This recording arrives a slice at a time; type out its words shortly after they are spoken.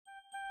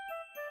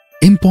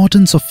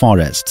Importance of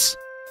forests.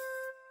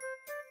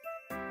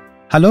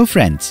 Hello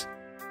friends.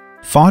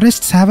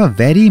 Forests have a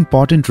very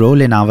important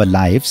role in our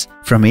lives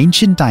from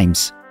ancient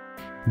times.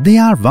 They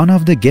are one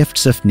of the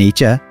gifts of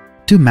nature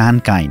to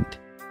mankind.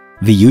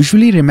 We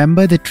usually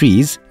remember the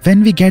trees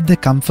when we get the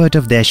comfort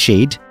of their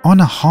shade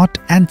on a hot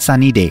and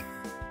sunny day.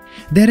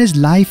 There is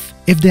life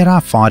if there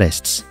are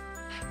forests.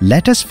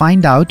 Let us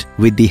find out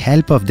with the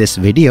help of this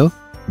video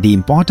the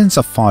importance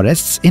of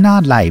forests in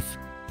our life.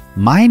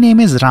 My name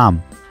is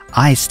Ram.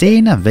 I stay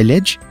in a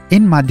village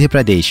in Madhya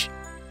Pradesh.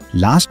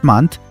 Last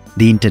month,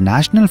 the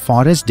International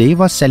Forest Day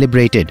was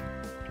celebrated.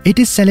 It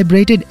is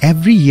celebrated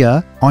every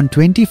year on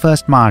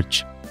 21st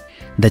March.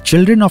 The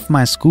children of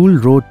my school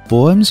wrote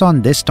poems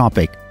on this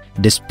topic,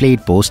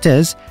 displayed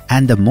posters,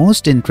 and the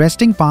most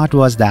interesting part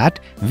was that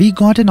we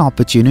got an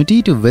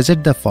opportunity to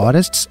visit the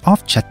forests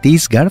of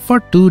Chhattisgarh for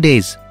 2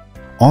 days.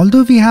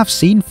 Although we have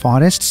seen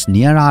forests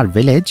near our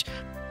village,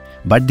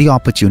 but the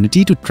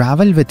opportunity to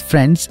travel with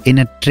friends in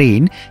a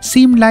train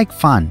seemed like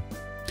fun.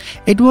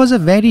 It was a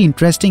very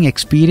interesting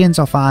experience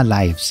of our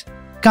lives.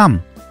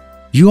 Come,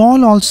 you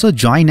all also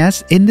join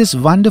us in this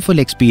wonderful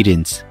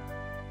experience.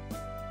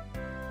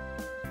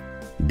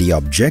 The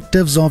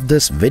objectives of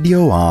this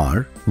video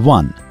are: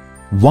 1.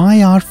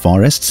 Why are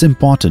forests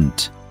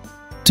important?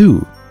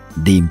 2.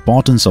 The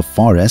importance of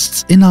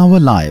forests in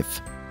our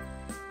life.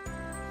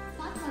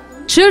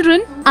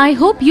 Children, I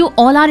hope you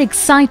all are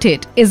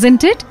excited,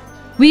 isn't it?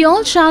 We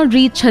all shall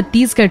reach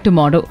Chhattisgarh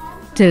tomorrow.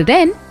 Till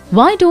then,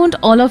 why don't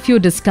all of you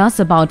discuss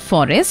about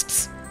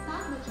forests?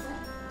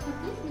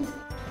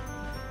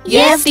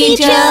 Yes,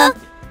 teacher.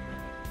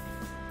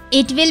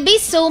 It will be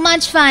so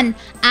much fun.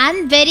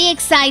 I'm very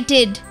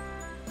excited.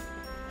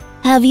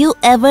 Have you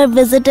ever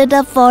visited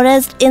a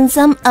forest in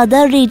some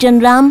other region,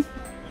 Ram?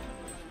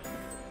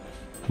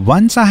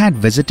 Once I had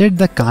visited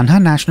the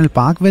Kanha National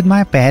Park with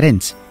my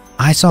parents.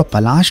 I saw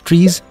palash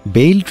trees,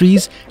 bale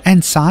trees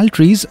and sal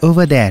trees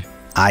over there.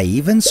 I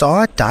even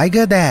saw a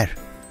tiger there.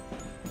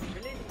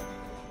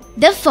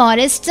 The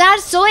forests are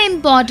so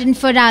important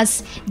for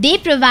us. They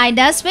provide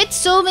us with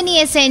so many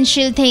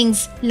essential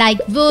things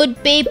like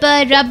wood,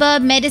 paper, rubber,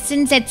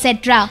 medicines,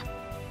 etc.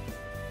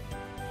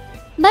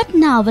 But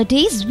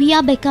nowadays we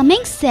are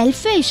becoming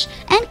selfish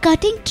and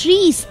cutting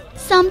trees,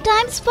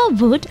 sometimes for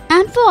wood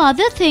and for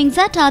other things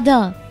at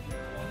other.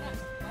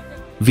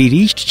 We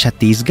reached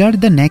Chhattisgarh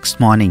the next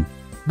morning.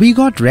 We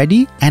got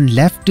ready and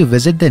left to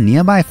visit the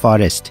nearby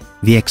forest.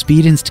 We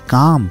experienced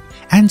calm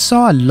and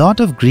saw a lot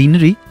of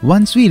greenery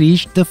once we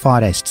reached the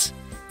forests.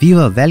 We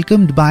were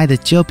welcomed by the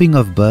chirping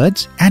of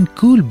birds and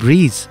cool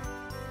breeze.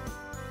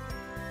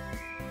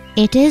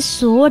 It is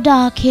so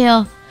dark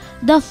here.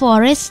 The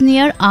forests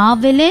near our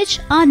village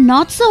are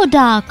not so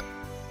dark.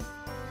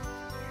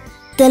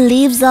 The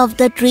leaves of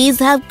the trees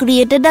have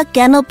created a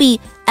canopy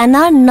and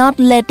are not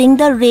letting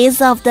the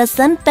rays of the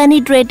sun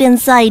penetrate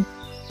inside.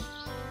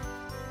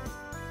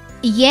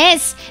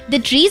 Yes, the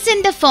trees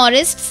in the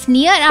forests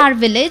near our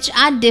village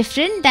are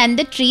different than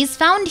the trees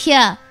found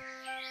here.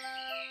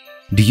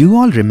 Do you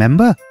all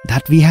remember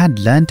that we had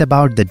learnt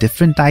about the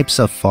different types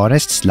of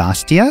forests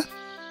last year?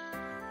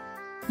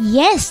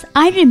 Yes,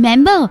 I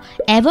remember.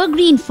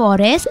 Evergreen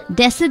forest,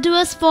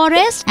 deciduous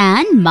forest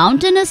and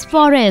mountainous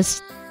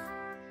forest.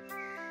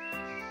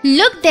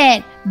 Look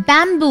there,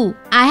 bamboo.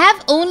 I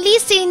have only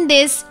seen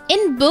this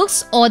in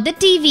books or the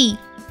TV.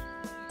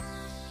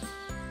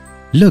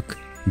 Look,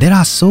 there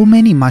are so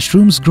many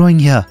mushrooms growing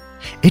here.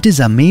 It is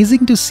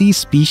amazing to see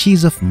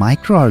species of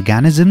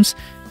microorganisms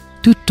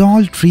to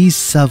tall trees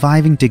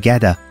surviving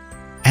together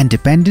and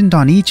dependent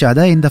on each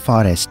other in the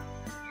forest.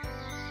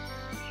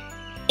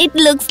 It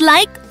looks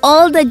like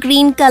all the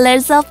green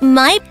colors of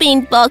my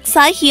paint box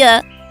are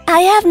here.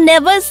 I have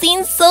never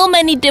seen so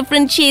many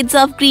different shades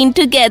of green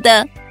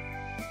together.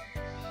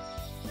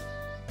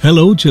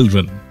 Hello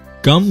children,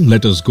 come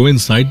let us go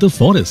inside the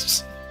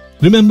forests.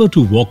 Remember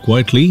to walk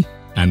quietly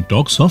and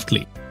talk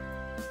softly.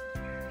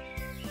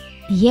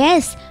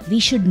 Yes, we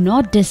should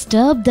not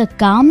disturb the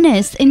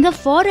calmness in the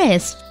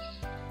forest.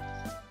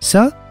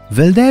 Sir,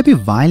 will there be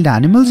wild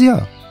animals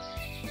here?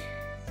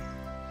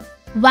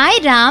 Why,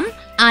 Ram?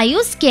 Are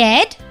you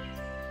scared?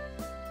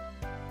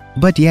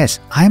 But yes,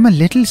 I am a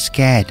little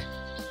scared.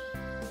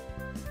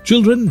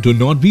 Children, do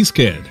not be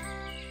scared.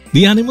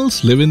 The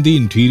animals live in the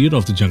interior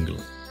of the jungle.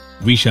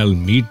 We shall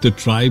meet the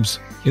tribes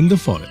in the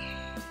forest.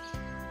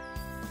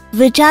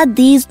 Which are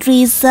these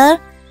trees, sir?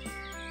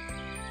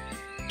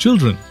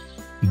 Children,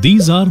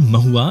 these are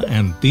mahua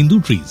and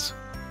tendu trees.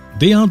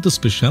 They are the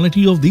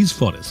speciality of these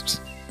forests.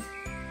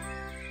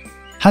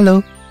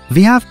 Hello,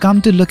 we have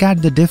come to look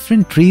at the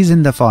different trees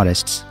in the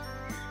forests.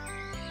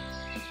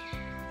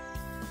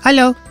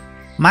 Hello,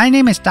 my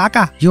name is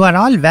Taka. You are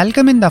all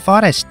welcome in the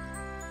forest.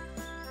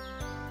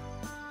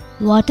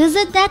 What is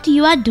it that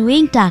you are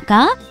doing,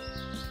 Taka?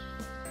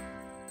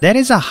 There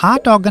is a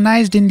hut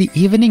organized in the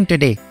evening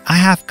today. I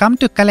have come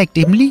to collect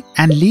imli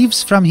and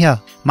leaves from here.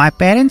 My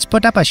parents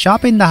put up a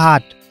shop in the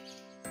hut.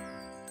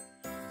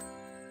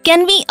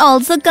 Can we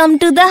also come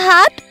to the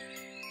hut?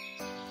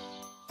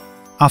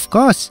 Of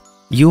course,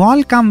 you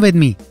all come with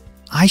me.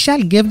 I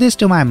shall give this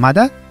to my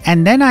mother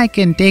and then I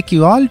can take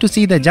you all to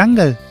see the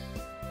jungle.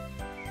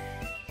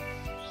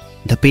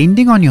 The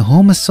painting on your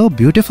home is so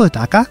beautiful,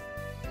 Taka.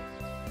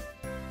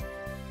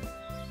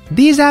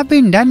 These have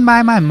been done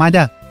by my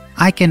mother.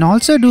 I can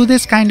also do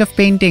this kind of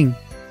painting.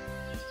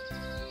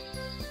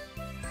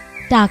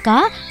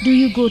 Taka, do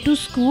you go to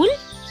school?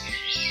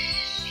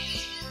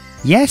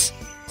 Yes,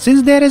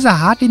 since there is a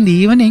heart in the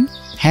evening,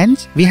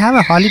 hence we have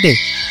a holiday.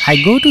 I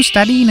go to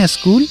study in a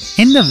school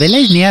in the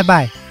village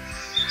nearby.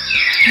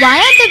 Why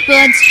are the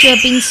birds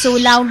chirping so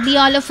loudly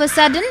all of a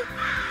sudden?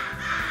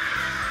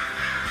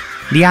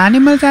 The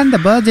animals and the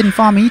birds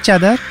inform each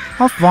other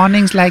of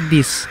warnings like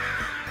this.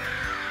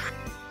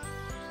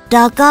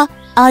 Taka,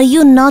 are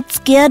you not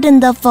scared in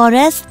the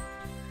forest?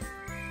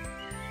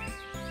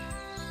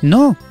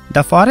 No,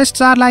 the forests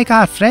are like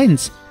our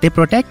friends. They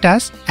protect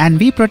us and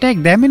we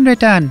protect them in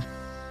return.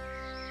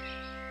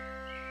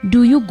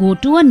 Do you go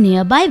to a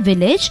nearby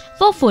village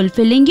for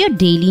fulfilling your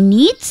daily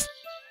needs?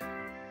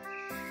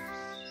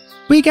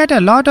 We get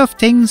a lot of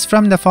things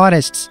from the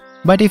forests,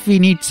 but if we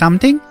need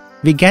something,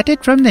 we get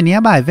it from the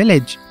nearby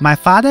village. My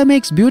father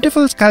makes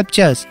beautiful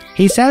sculptures.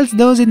 He sells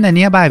those in the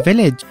nearby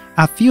village.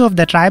 A few of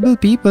the tribal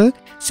people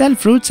sell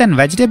fruits and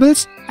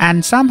vegetables,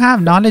 and some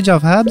have knowledge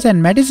of herbs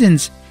and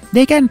medicines.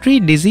 They can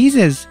treat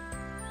diseases.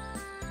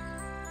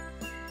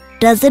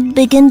 Does it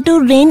begin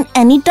to rain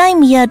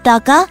anytime here,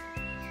 Taka?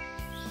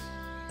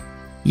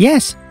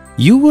 Yes,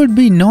 you would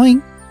be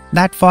knowing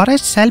that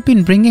forests help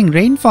in bringing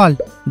rainfall.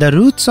 The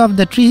roots of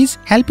the trees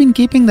help in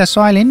keeping the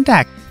soil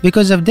intact.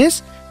 Because of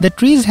this, the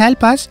trees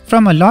help us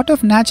from a lot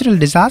of natural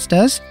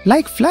disasters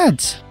like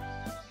floods.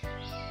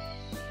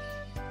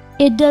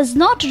 It does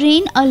not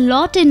rain a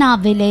lot in our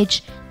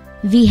village.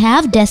 We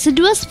have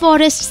deciduous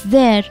forests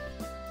there.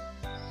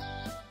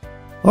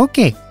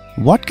 Okay,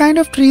 what kind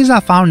of trees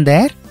are found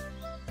there?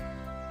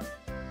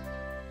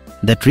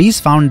 The trees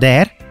found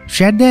there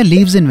shed their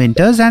leaves in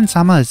winters and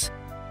summers.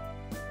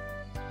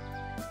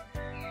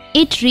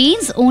 It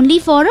rains only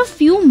for a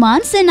few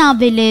months in our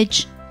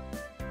village.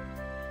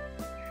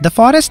 The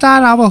forests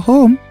are our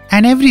home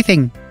and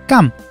everything.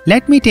 Come,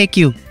 let me take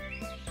you.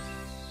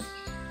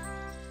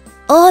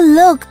 Oh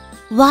look,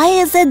 why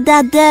is it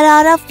that there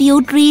are a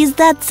few trees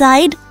that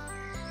side?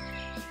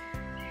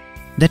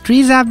 The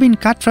trees have been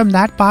cut from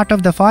that part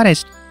of the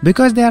forest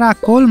because there are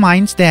coal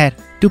mines there.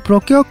 To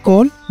procure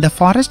coal, the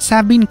forests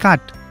have been cut.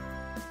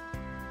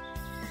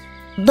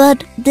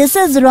 But this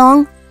is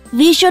wrong.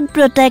 We should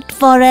protect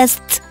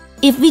forests.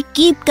 If we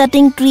keep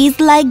cutting trees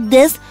like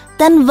this,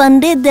 then one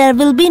day there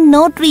will be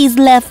no trees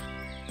left.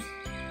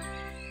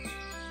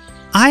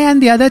 I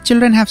and the other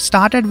children have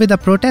started with a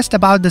protest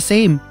about the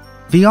same.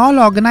 We all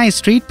organize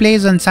street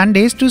plays on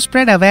Sundays to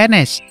spread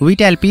awareness. We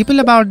tell people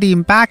about the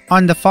impact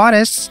on the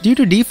forests due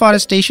to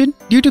deforestation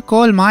due to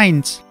coal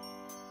mines.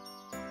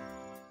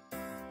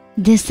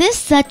 This is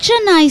such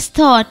a nice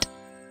thought.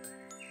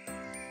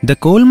 The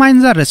coal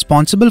mines are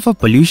responsible for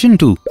pollution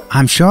too.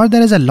 I'm sure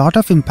there is a lot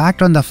of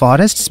impact on the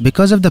forests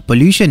because of the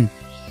pollution.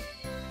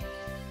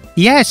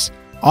 Yes,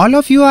 all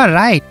of you are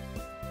right.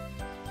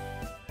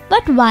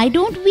 But why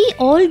don't we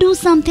all do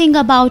something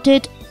about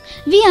it?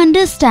 We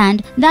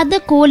understand that the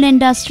coal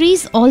industry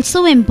is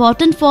also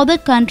important for the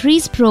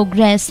country's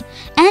progress,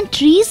 and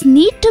trees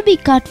need to be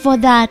cut for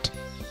that.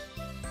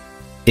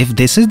 If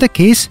this is the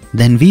case,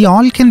 then we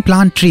all can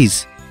plant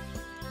trees.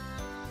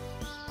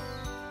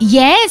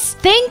 Yes,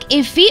 think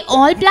if we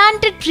all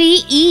plant a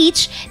tree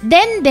each,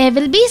 then there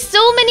will be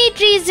so many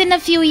trees in a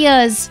few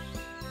years.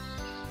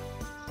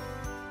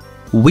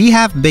 We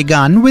have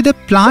begun with a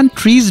plant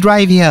trees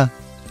drive here.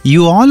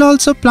 You all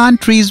also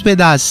plant trees with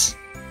us.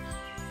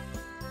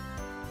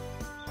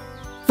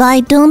 Why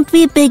don't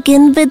we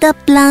begin with a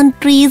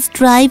plant trees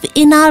drive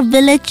in our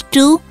village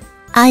too?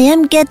 I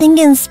am getting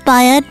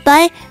inspired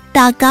by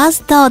Taka's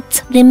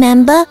thoughts.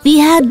 Remember, we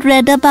had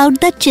read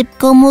about the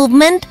Chipko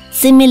movement?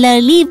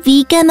 Similarly,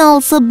 we can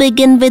also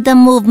begin with a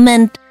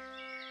movement.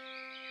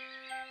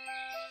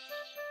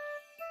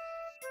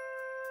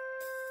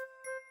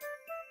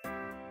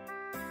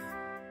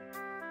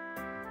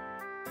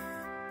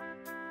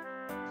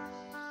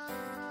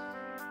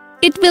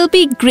 It will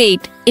be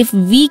great if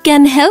we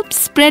can help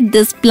spread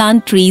this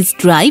plant trees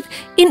drive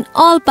in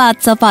all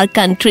parts of our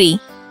country.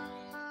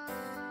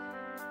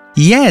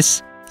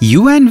 Yes,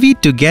 you and we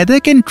together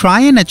can try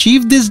and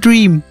achieve this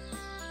dream.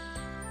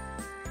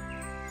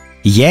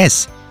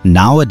 Yes,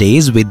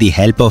 nowadays with the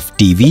help of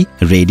TV,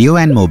 radio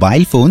and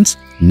mobile phones,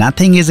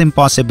 nothing is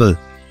impossible.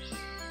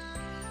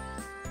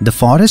 The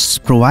forests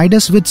provide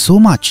us with so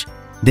much.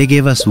 They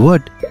give us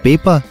wood,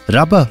 paper,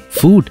 rubber,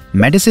 food,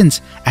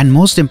 medicines, and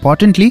most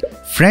importantly,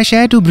 fresh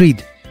air to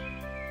breathe.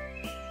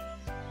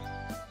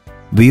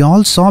 We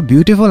all saw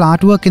beautiful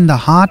artwork in the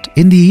heart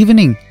in the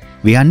evening.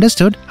 We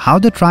understood how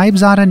the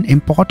tribes are an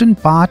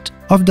important part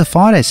of the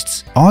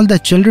forests. All the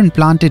children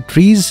planted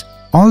trees,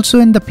 also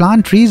in the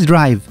plant trees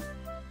drive.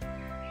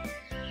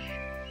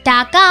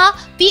 Taka,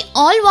 we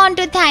all want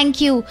to thank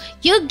you.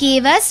 You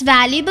gave us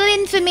valuable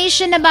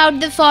information about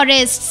the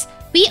forests.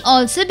 We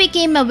also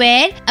became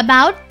aware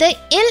about the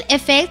ill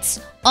effects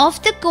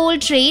of the coal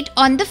trade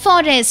on the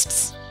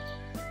forests.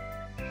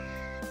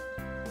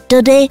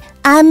 Today,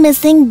 I am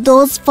missing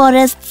those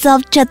forests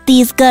of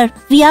Chhattisgarh.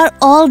 We are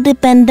all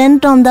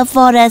dependent on the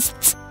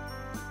forests.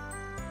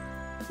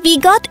 We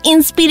got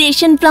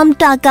inspiration from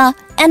Taka,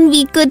 and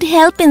we could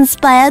help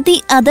inspire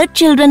the other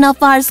children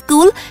of our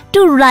school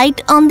to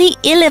write on the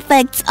ill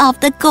effects of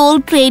the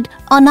coal trade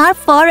on our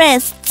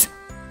forests.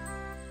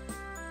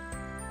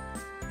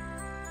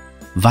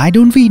 Why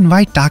don't we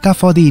invite Taka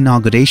for the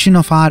inauguration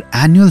of our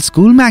annual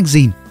school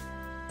magazine?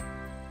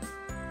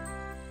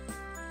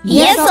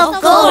 Yes,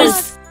 of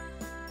course.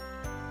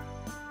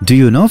 Do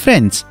you know,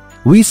 friends,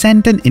 we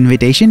sent an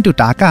invitation to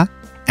Taka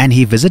and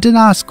he visited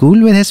our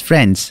school with his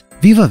friends.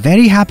 We were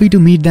very happy to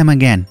meet them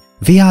again.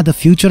 We are the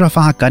future of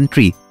our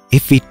country.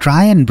 If we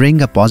try and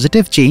bring a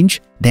positive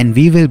change, then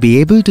we will be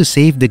able to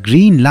save the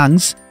green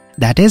lungs,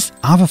 that is,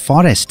 our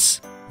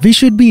forests. We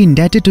should be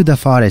indebted to the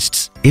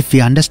forests. If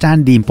we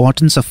understand the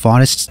importance of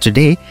forests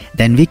today,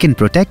 then we can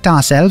protect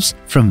ourselves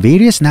from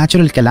various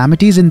natural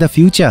calamities in the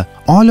future.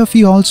 All of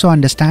you also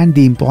understand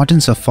the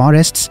importance of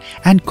forests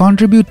and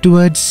contribute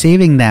towards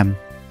saving them.